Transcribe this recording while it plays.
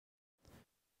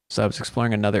So I was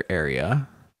exploring another area.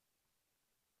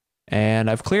 And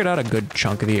I've cleared out a good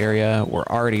chunk of the area. We're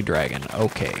already dragging.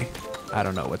 Okay. I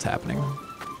don't know what's happening.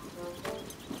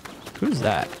 Who's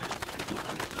that?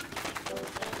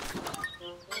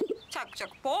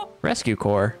 Rescue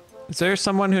Corps. Is there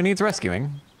someone who needs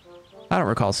rescuing? I don't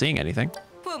recall seeing anything.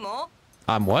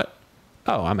 I'm what?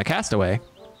 Oh, I'm a castaway.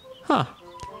 Huh.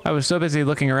 I was so busy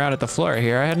looking around at the flora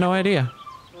here, I had no idea.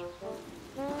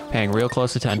 Paying real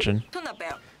close attention.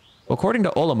 According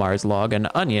to Olimar's log, an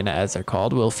onion, as they're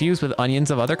called, will fuse with onions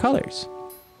of other colors.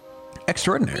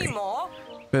 Extraordinary.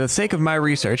 For the sake of my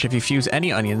research, if you fuse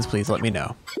any onions, please let me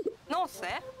know.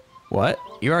 What?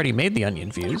 You already made the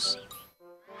onion fuse?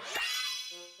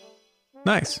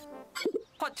 Nice.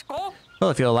 Well,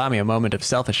 if you'll allow me a moment of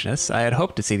selfishness, I had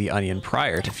hoped to see the onion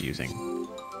prior to fusing.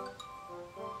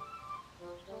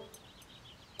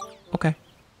 Okay.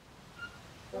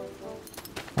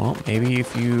 Well, maybe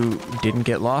if you didn't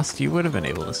get lost, you would have been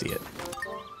able to see it.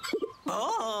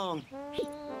 All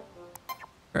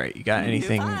right, you got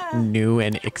anything new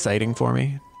and exciting for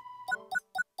me?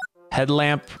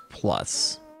 Headlamp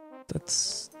plus.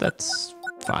 That's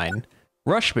fine.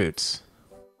 Rush boots.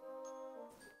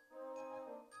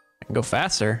 I can go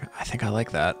faster. I think I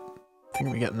like that. I think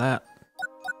we're getting that.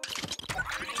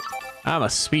 I'm a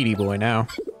speedy boy now.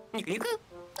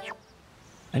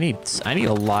 I need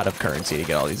a lot of currency to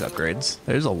get all these upgrades.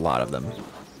 There's a lot of them.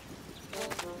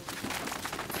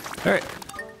 All right.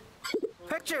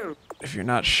 If you're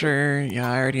not sure, yeah,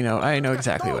 I already know. I know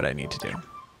exactly what I need to do.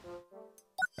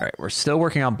 All right, we're still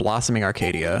working on Blossoming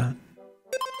Arcadia.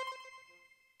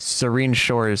 Serene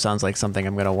Shores sounds like something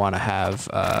I'm gonna want to have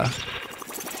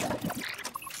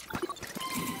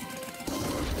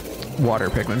water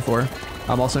Pikmin for.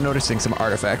 I'm also noticing some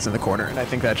artifacts in the corner, and I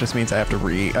think that just means I have to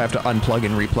unplug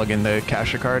and replug in the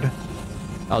cache card.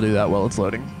 I'll do that while it's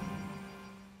loading.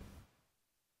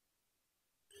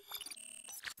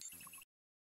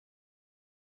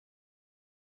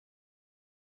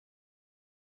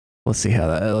 Let's see how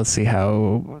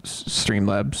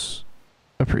Streamlabs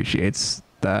appreciates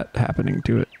that happening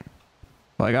to it.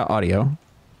 Well, I got audio.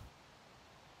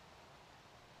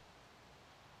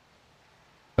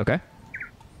 Okay.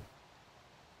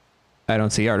 I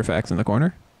don't see artifacts in the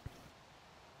corner.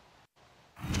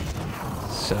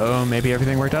 So maybe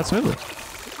everything worked out smoothly.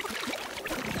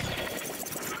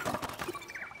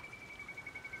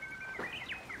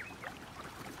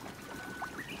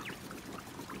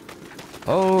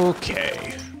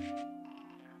 Okay.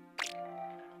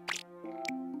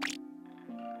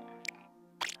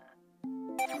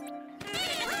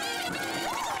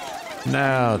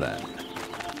 Now then.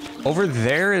 Over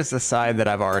there is the side that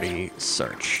I've already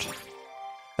searched.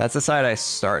 That's the side I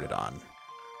started on.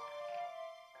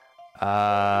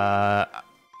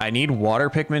 I need water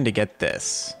Pikmin to get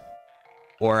this.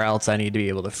 Or else I need to be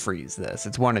able to freeze this.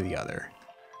 It's one or the other.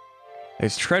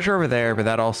 There's treasure over there, but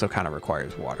that also kind of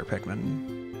requires water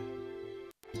Pikmin.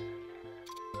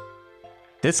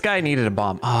 This guy needed a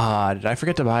bomb. Ah, did I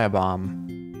forget to buy a bomb?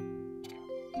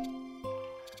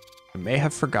 I may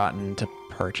have forgotten to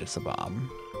purchase a bomb.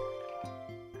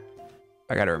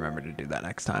 I gotta remember to do that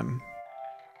next time.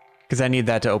 Because I need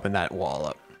that to open that wall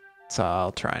up. So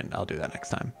I'll do that next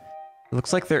time. It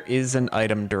looks like there is an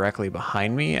item directly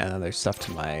behind me, and then there's stuff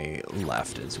to my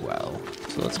left as well.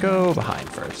 So let's go behind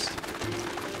first.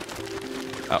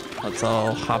 Oh, let's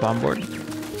all hop on board.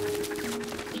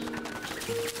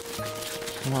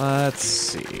 Let's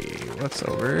see, what's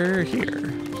over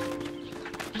here?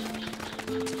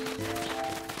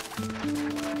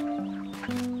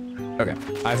 Okay,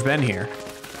 I've been here.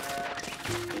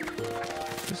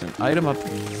 There's an item up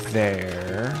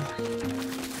there.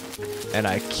 And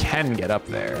I can get up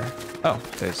there. Oh,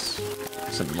 there's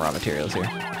some raw materials here.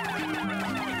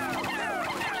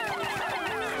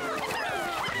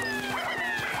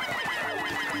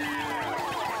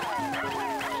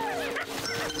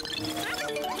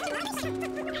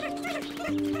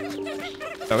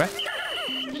 Okay.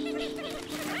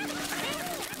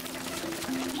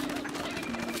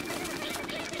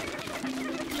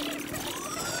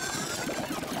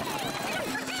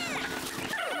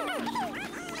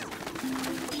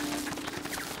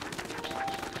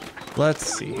 Let's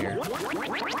see here.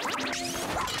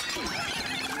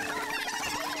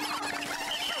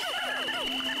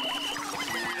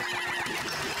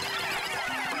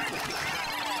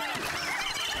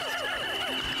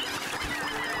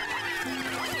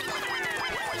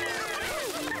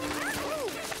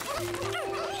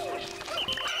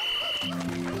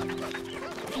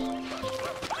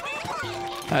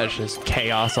 That's just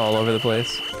chaos all over the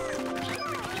place.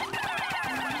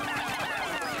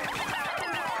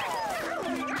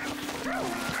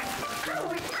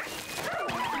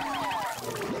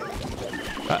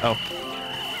 Uh-oh.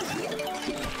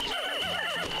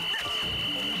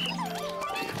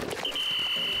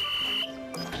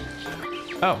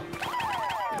 Oh.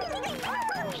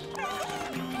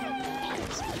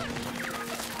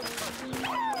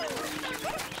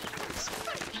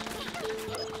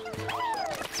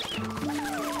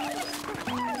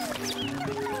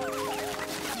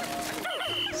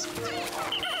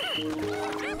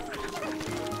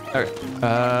 Okay.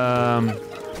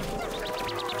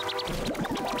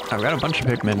 I've got a bunch of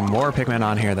Pikmin, more Pikmin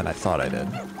on here than I thought I did.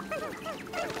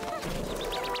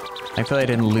 Thankfully I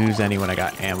didn't lose any when I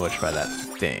got ambushed by that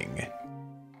thing.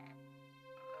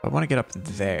 I want to get up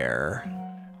there.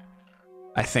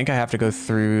 I think I have to go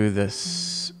through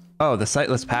this... Oh, the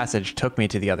Sightless Passage took me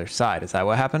to the other side. Is that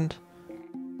what happened?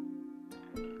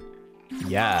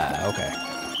 Yeah, okay.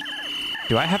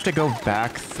 Do I have to go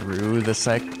back through the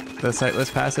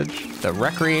Sightless Passage? The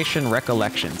Recreation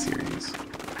Recollection series.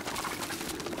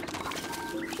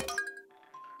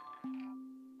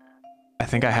 I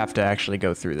think I have to actually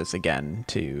go through this again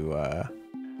to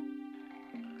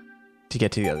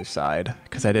get to the other side,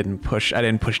 because I didn't push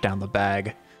down the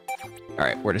bag. All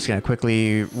right, we're just gonna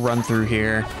quickly run through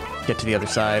here, get to the other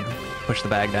side, push the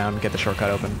bag down, get the shortcut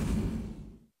open.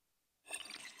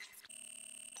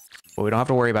 But we don't have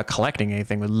to worry about collecting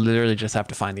anything. We literally just have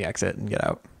to find the exit and get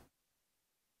out.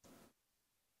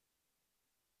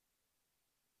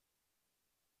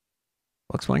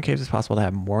 Well, exploring caves is possible to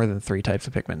have more than 3 types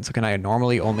of Pikmin. So can I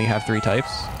normally only have 3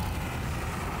 types?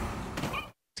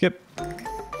 Skip.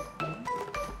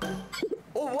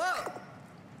 Oh, wow.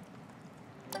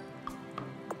 You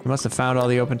must have found all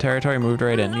the open territory, moved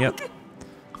right in. Yep.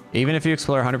 Even if you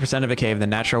explore 100% of a cave, the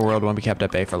natural world won't be kept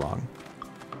at bay for long.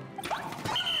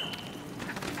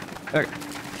 Okay.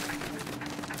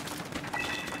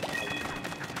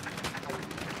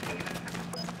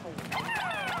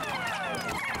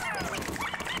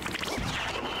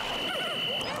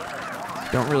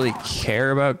 Don't really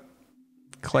care about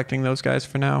collecting those guys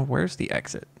for now. Where's the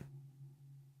exit?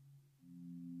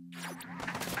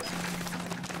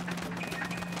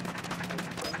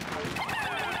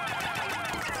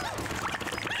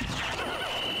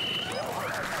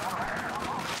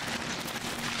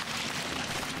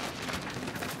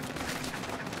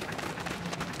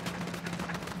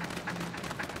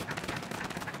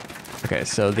 Okay,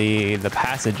 so the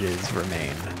passages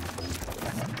remain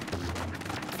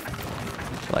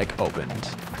like opened.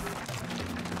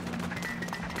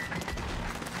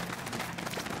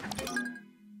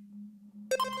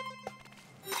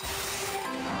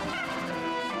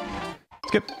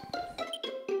 Skip.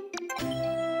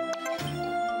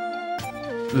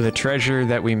 The treasure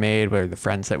that we made were the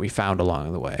friends that we found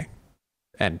along the way,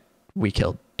 and we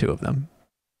killed 2 of them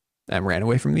and ran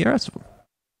away from the rest of them.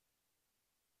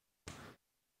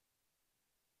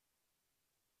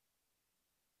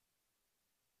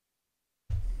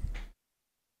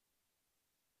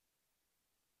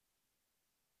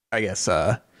 I guess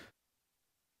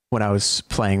when I was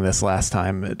playing this last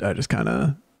time, I just kind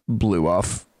of blew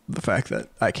off the fact that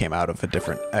I came out of a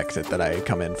different exit that I had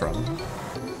come in from.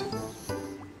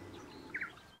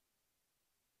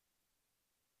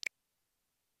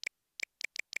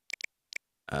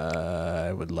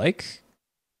 I would like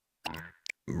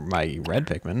my red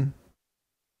Pikmin.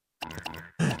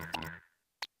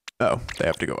 Oh, they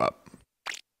have to go up.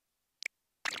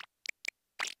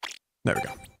 There we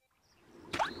go.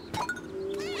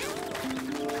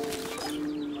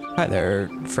 Hi there,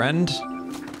 friend.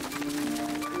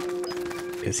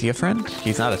 Is he a friend?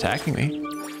 He's not attacking me.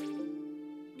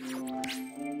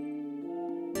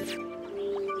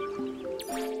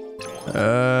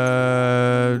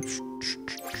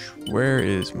 Where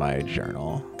is my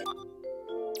journal?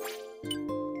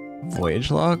 Voyage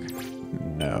log?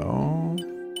 No.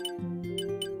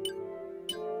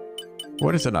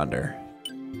 What is it under?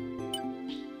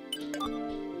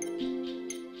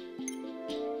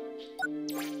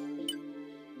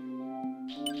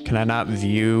 Can I not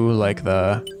view like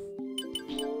the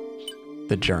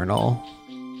journal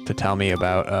to tell me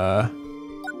about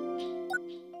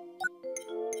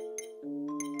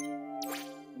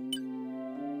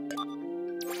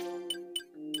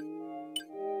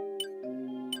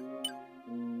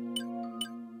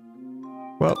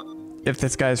well, if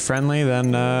this guy's friendly,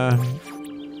 then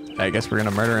I guess we're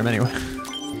gonna murder him anyway.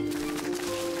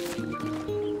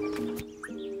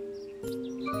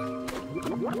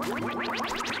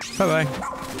 Bye-bye.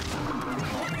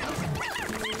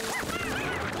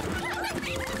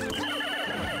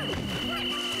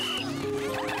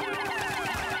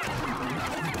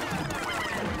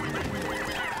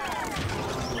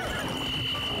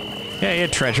 Yeah, he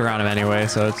had treasure on him anyway,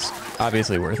 so it's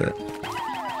obviously worth it.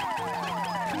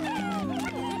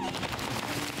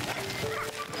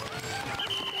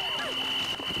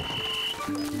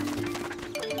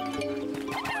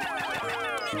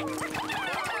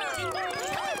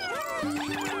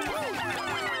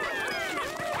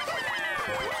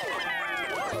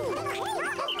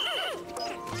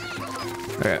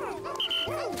 Okay.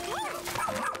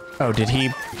 Oh, did he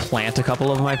plant a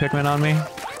couple of my Pikmin on me?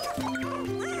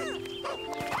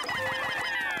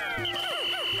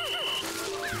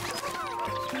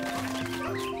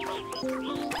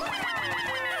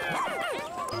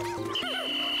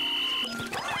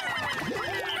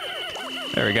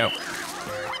 There we go.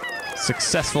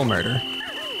 Successful murder.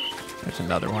 There's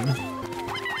another one.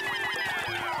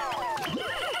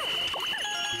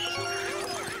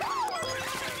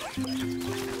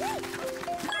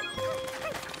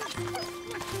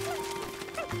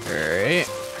 Alright.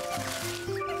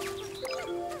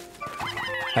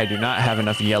 I do not have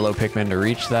enough yellow Pikmin to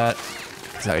reach that,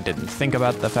 because I didn't think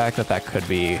about the fact that that could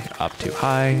be up too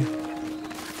high.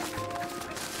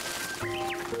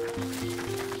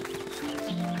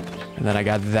 And then I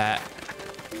got that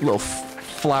little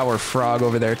flower frog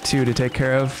over there too to take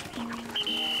care of.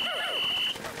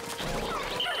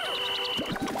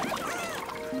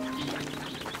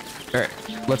 Alright,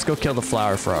 let's go kill the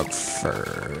flower frog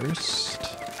first.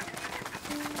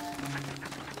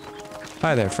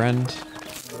 Hi there, friend.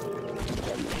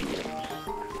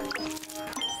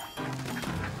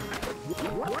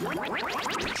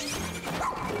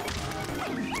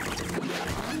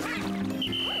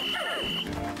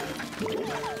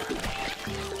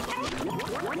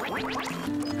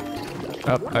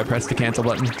 Oh, I pressed the cancel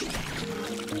button.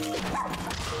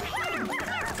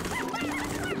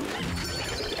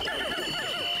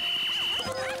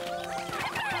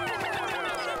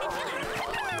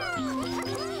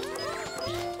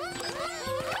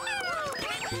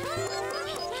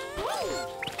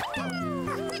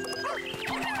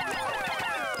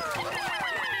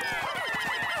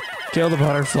 Kill the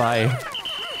butterfly.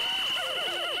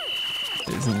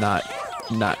 It's not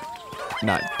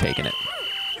taking it.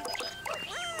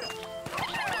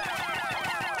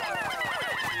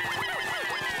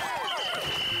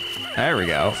 There we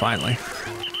go, finally.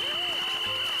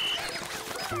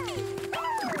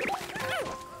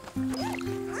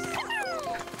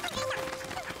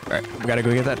 Alright, we gotta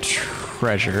go get that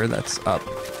treasure that's up.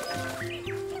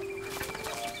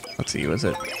 Let's see, was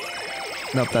it?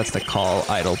 Nope, that's the call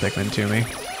idle Pikmin to me.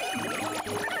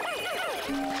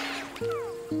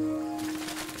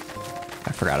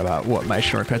 I forgot about what my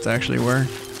shortcuts actually were.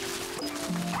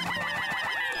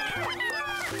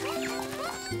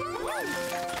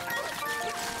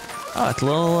 Oh, it's a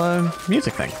little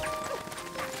music thing.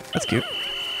 That's cute.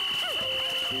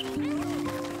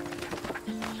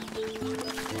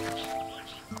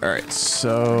 Alright,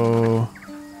 so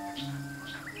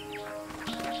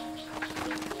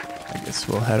I guess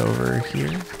we'll head over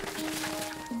here.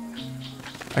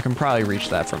 I can probably reach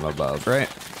that from above, right?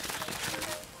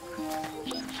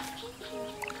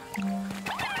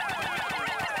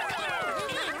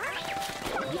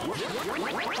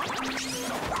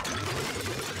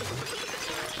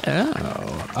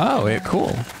 Oh, yeah,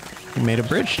 cool. We made a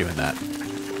bridge doing that.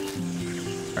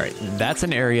 All right, that's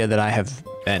an area that I have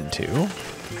been to.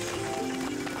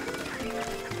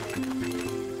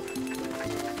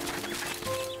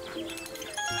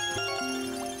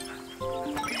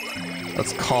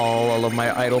 Let's call all of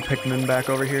my idle Pikmin back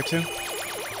over here too.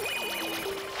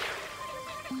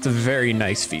 It's a very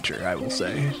nice feature, I will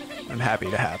say. I'm happy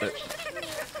to have it.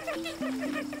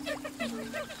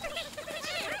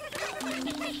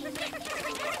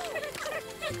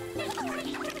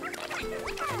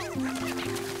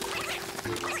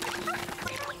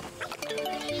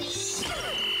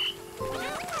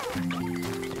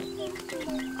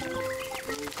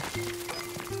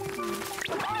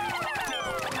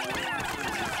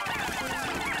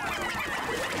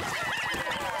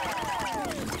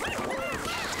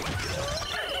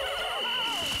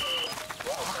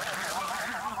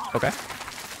 Okay.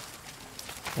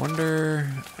 Wonder...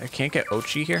 I can't get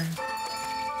Oatchi here?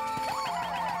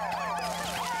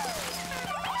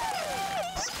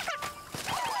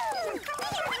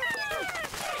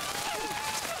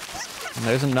 And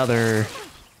there's another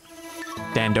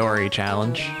Dandori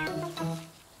challenge.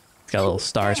 It's got little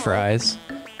stars for eyes.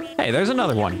 Hey, there's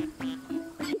another one.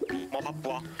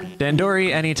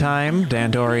 Dandori anytime,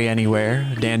 Dandori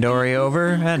anywhere, Dandori over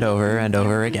and over and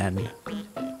over again.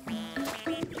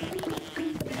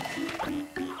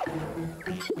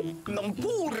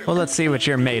 Well, let's see what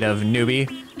you're made of, newbie.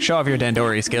 Show off your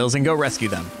Dandori skills and go rescue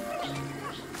them.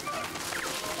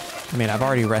 I mean, I've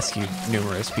already rescued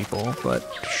numerous people, but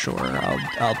sure,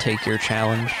 I'll take your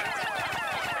challenge.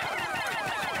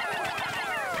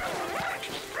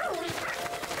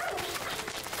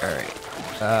 All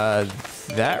right.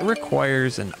 That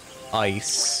requires an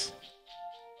ice.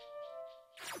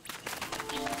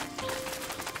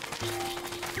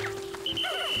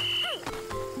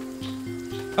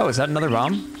 Oh, is that another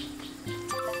bomb?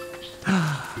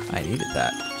 I needed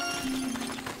that.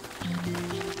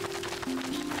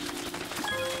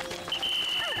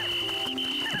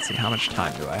 Let's see, how much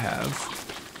time do I have?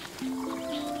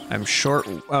 I'm short.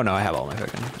 Oh no, I have all my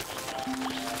cooking.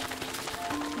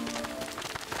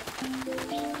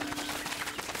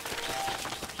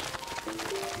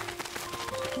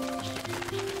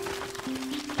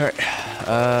 All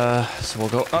right. So we'll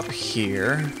go up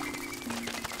here.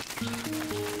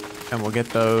 And we'll get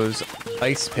those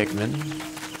ice Pikmin.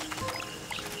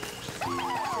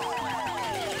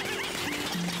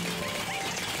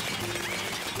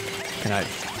 Can I?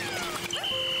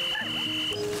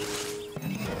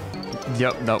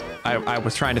 Yep, nope. I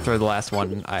was trying to throw the last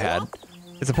one I had.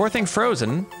 Is the poor thing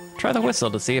frozen? Try the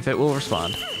whistle to see if it will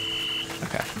respond.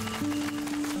 Okay.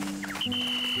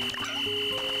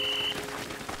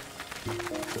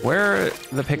 Where are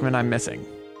the Pikmin I'm missing?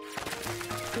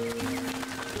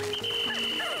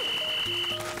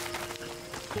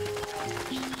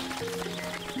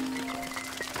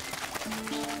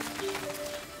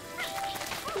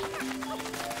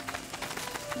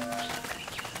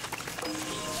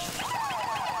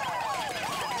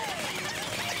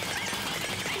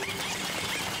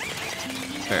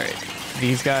 Alright,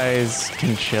 these guys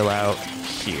can chill out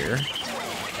here.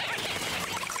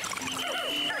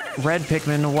 Red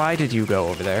Pikmin, why did you go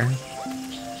over there?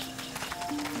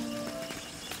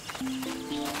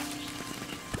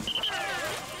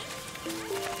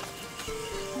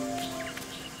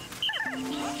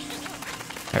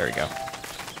 There we go.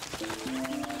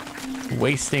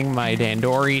 Wasting my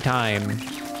Dandori time.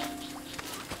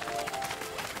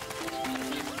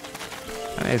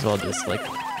 I may as well just, like,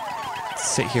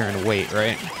 sit here and wait,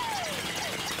 right?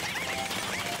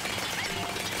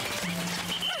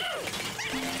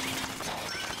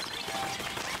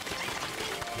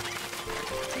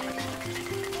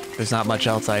 There's not much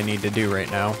else I need to do right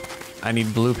now. I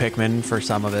need blue Pikmin for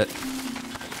some of it.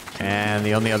 And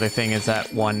the only other thing is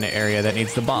that one area that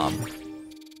needs the bomb.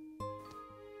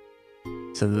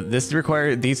 So these two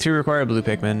require blue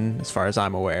Pikmin, as far as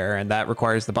I'm aware, and that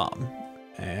requires the bomb.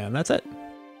 And that's it.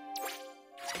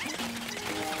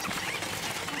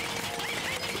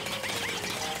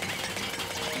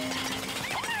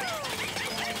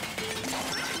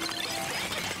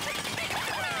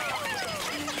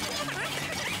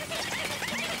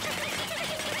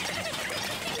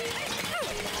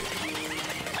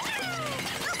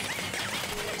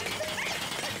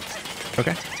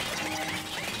 Okay.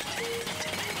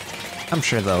 I'm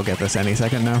sure they'll get this any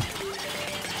second now.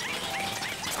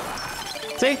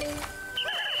 See?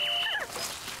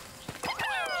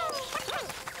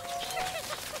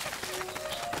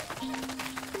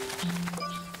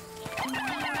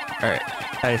 Alright.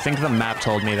 I think the map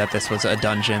told me that this was a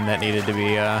dungeon that needed to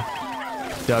be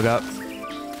dug up.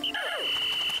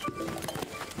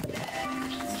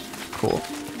 Cool.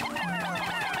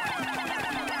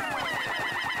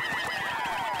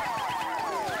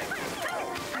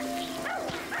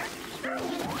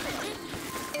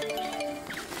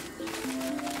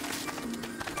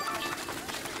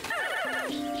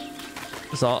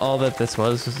 So all that this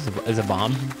was is a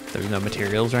bomb? There's no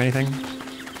materials or anything?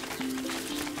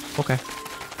 Okay.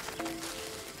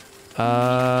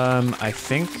 I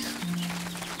think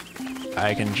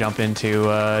I can jump into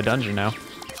a dungeon now.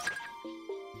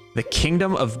 The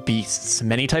Kingdom of Beasts.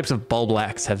 Many types of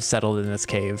bulblacks have settled in this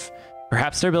cave.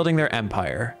 Perhaps they're building their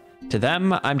empire. To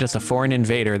them, I'm just a foreign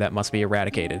invader that must be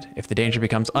eradicated. If the danger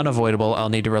becomes unavoidable, I'll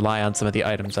need to rely on some of the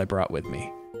items I brought with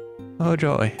me. Oh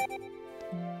joy.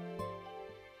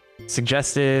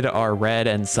 Suggested are red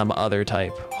and some other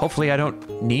type. Hopefully I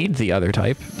don't need the other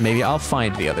type. Maybe I'll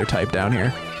find the other type down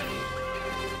here.